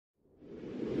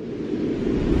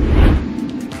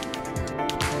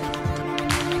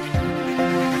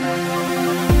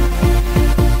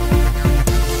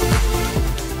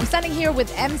here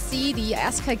with MC, the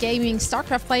Aska Gaming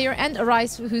StarCraft player, and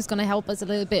Arise, who's going to help us a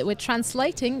little bit with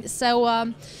translating.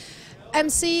 So,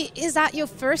 MC, is that your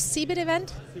first CeBIT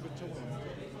event?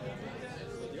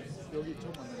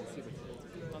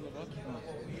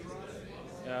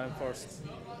 Yeah, I'm first.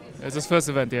 It's his first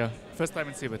event, yeah. First time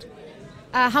in CeBIT.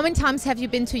 How many times have you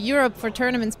been to Europe for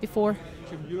tournaments before?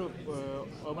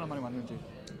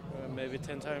 Maybe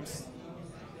 10 times.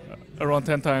 Around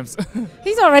 10 times.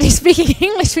 He's already speaking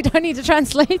English, we don't need to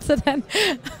translate so then.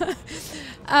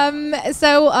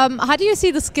 How do you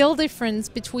see the skill difference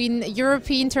between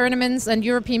European tournaments and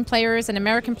European players and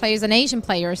American players and Asian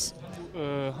players?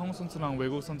 한국 선수랑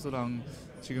외국 선수랑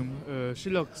지금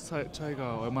실력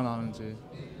차이가 얼마나 나는지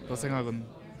너 생각은?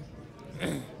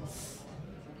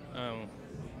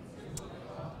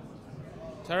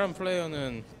 테란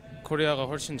플레이어는 코리아가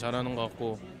훨씬 잘하는 것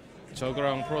같고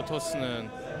저그랑 프로토스는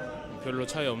별로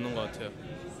차이 없는 것 같아요.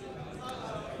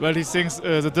 Well, he thinks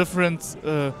the difference.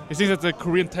 He thinks that the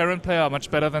Korean Terran player are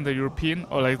much better than the European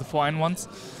or like the foreign ones,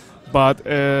 but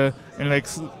in like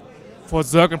for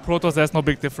Zerg and Protoss, there's no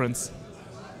big difference.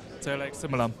 They're like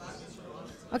similar.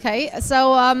 Okay,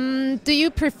 so do you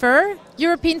prefer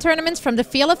European tournaments from the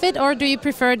feel of it, or do you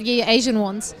prefer the Asian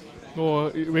ones?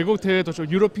 뭐 외국 대회 더 좋아,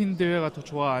 유로피안 대회가 더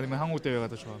좋아, 아니면 한국 대회가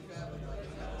더 좋아?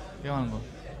 이해하는 거.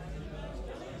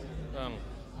 그냥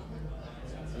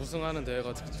우승하는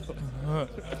대회가 더 좋아.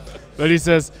 Well, he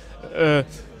says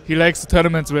he likes the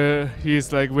tournaments where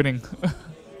he's like winning.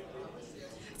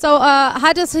 So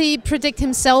how does he predict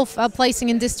himself placing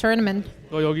in this tournament?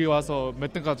 너 여기 와서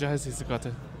몇 등까지 할 수 있을 것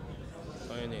같아?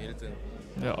 당연히 1등.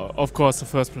 Yeah, of course, the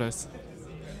first place.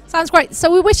 Sounds great. So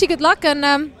we wish you good luck and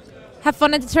have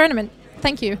fun at the tournament.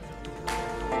 Thank you.